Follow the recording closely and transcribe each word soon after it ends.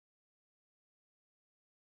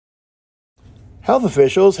Health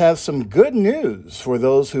officials have some good news for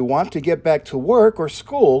those who want to get back to work or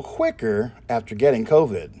school quicker after getting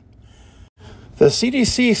COVID. The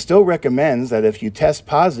CDC still recommends that if you test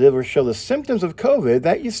positive or show the symptoms of COVID,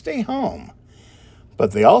 that you stay home.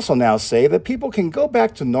 But they also now say that people can go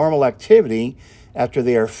back to normal activity after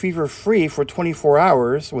they are fever-free for 24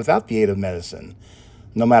 hours without the aid of medicine,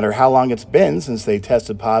 no matter how long it's been since they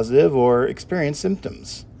tested positive or experienced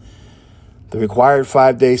symptoms. The required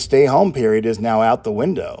 5-day stay-home period is now out the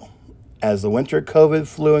window, as the winter COVID,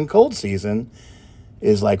 flu, and cold season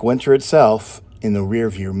is like winter itself in the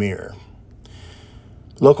rearview mirror.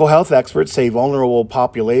 Local health experts say vulnerable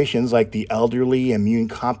populations like the elderly,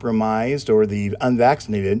 immune-compromised, or the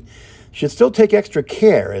unvaccinated should still take extra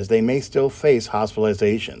care as they may still face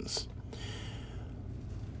hospitalizations.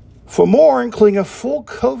 For more, including a full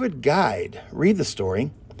COVID guide, read the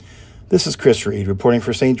story. This is Chris Reed reporting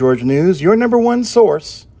for St. George News, your #1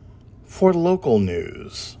 source for local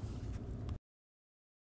news.